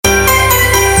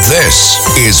This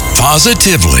is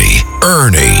Positively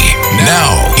Ernie.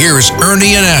 Now, here's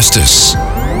Ernie Anastas.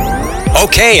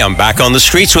 Okay, I'm back on the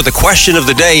streets with the question of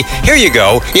the day. Here you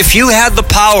go. If you had the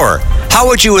power, how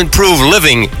would you improve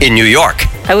living in New York?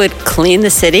 I would clean the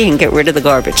city and get rid of the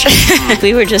garbage.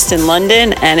 We were just in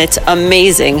London, and it's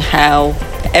amazing how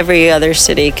every other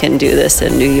city can do this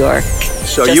in New York.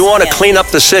 So you want to clean up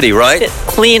the city, right?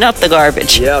 Clean up the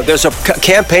garbage. Yeah, there's a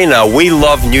campaign now, We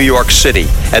Love New York City.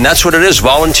 And that's what it is,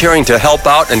 volunteering to help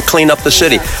out and clean up the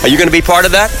city. Are you going to be part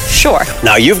of that? Sure.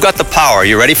 Now, you've got the power.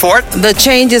 You ready for it? The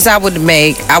changes I would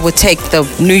make, I would take the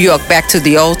New York back to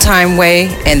the old-time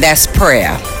way, and that's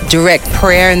prayer. Direct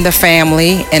prayer in the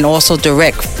family, and also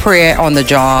direct prayer on the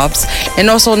jobs, and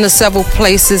also in the several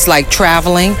places like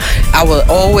traveling. I will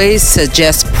always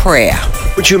suggest prayer.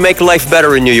 Would you make life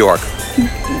better in New York?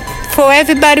 For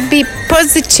everybody be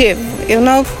positive,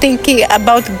 thinking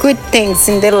about good things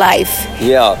in their life.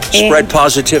 Yeah, spread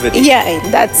positivity. Yeah,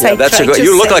 that's a good.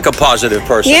 You look like a positive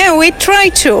person. Yeah, we try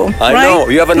to. I know.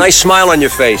 You have a nice smile on your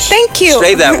face. Thank you.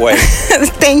 Stay that way.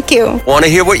 Thank you. Want to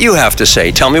hear what you have to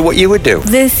say. Tell me what you would do.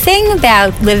 The thing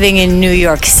about living in New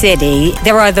York City,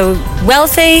 there are the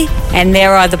wealthy and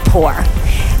there are the poor.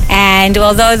 And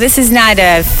although this is not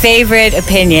a favorite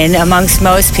opinion amongst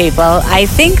most people, I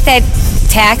think that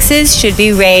taxes should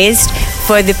be raised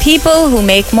for the people who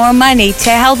make more money to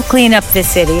help clean up the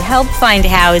city, help find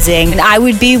housing. And I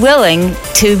would be willing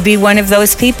to be one of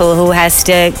those people who has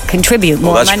to contribute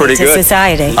more money to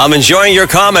society. I'm enjoying your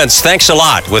comments. Thanks a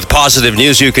lot. With positive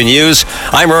news you can use,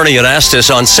 I'm Ernie Anastas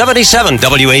on 77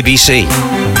 WABC.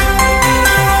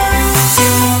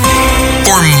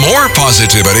 For more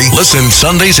positivity, listen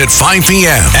Sundays at 5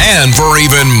 p.m. And for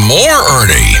even more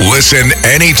Ernie, listen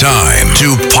anytime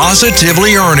to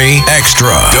Positively Ernie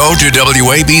Extra. Go to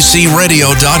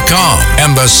WABCRadio.com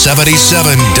and the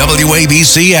 77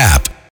 WABC app.